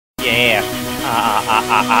Yeah.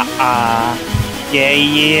 Yeah,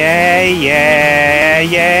 yeah, yeah,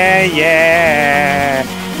 yeah, yeah.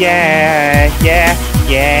 Yeah, yeah,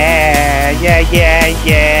 yeah, yeah, yeah,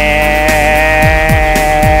 yeah.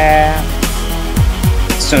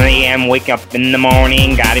 So a.m. wake up in the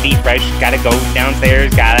morning, gotta be fresh, gotta go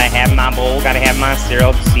downstairs, gotta have my bowl, gotta have my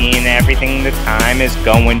syrup, seeing everything, the time is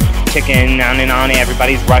going, ticking on and on,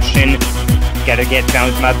 everybody's rushing, gotta get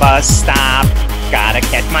down to my bus stop, gotta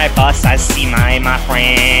catch my bus, I see my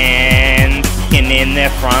friends, kitten in the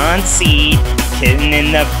front seat, kitten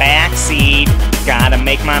in the back seat, gotta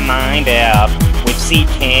make my mind up, which seat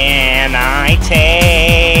can I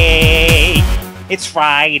take? It's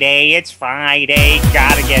Friday,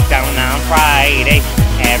 gotta get down on Friday.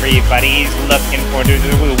 Everybody's looking for the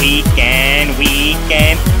weekend,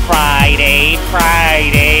 Friday,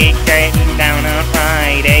 getting down on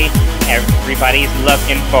Friday. Everybody's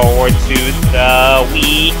looking forward to the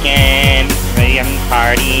weekend. I'm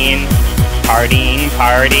partying,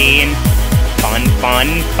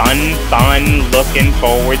 fun, looking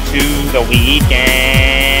forward to the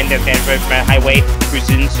weekend. The highway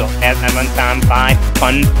cruising so fast, having time by.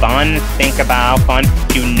 Fun, think about fun.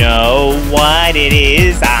 You know what it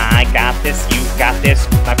is. I got this, you got this.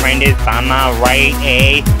 My friend is on my right,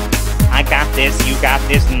 eh? I got this, you got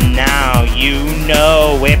this. Now you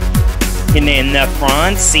know it. Sitting in the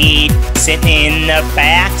front seat, sitting in the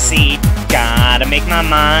back seat. Gotta make my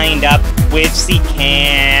mind up. Which seat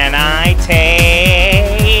can I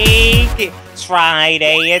take? It's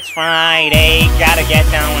Friday, gotta get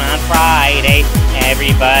down on Friday.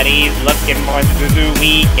 Everybody's looking for the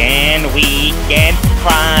weekend,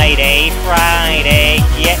 Friday,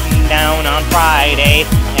 getting down on Friday.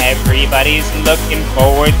 Everybody's looking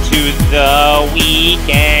forward to the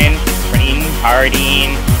weekend.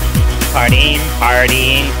 Partying,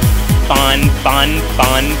 fun,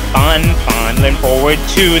 looking forward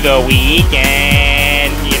to the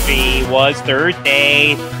weekend. It was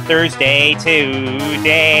Thursday,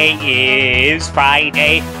 today is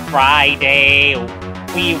Friday.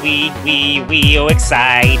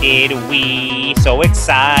 We so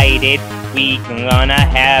excited, we gonna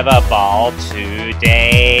have a ball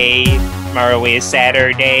today. Tomorrow is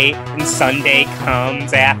Saturday, and Sunday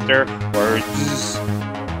comes afterwards.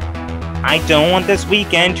 I don't want this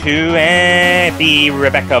weekend to be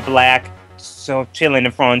Rebecca Black. So chilling in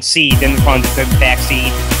the front seat, in the front of the back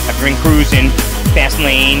seat. I've been cruising, fast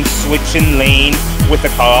lane, switching lane with a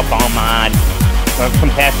car on my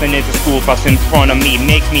compassion is a school bus in front of me,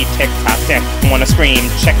 makes me tick-tock, wanna scream,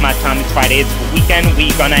 check my time, it's Friday, it's the weekend,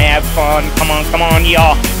 we gonna have fun, come on,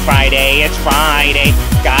 y'all. It's Friday,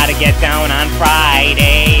 gotta get down on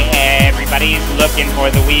Friday, everybody's looking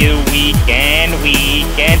for the weekend,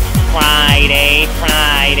 Friday,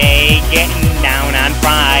 getting down on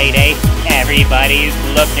Friday, everybody's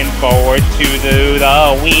looking forward to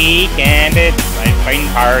the weekend, it's like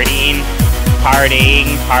partying,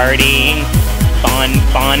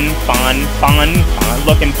 fun,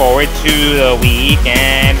 looking forward to the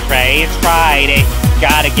weekend. It's Friday,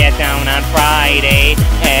 gotta get down on Friday.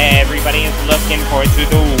 Everybody's looking forward to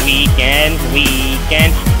the weekend,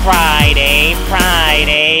 Friday,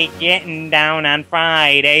 getting down on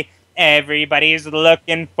Friday. Everybody's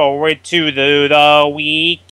looking forward to the weekend.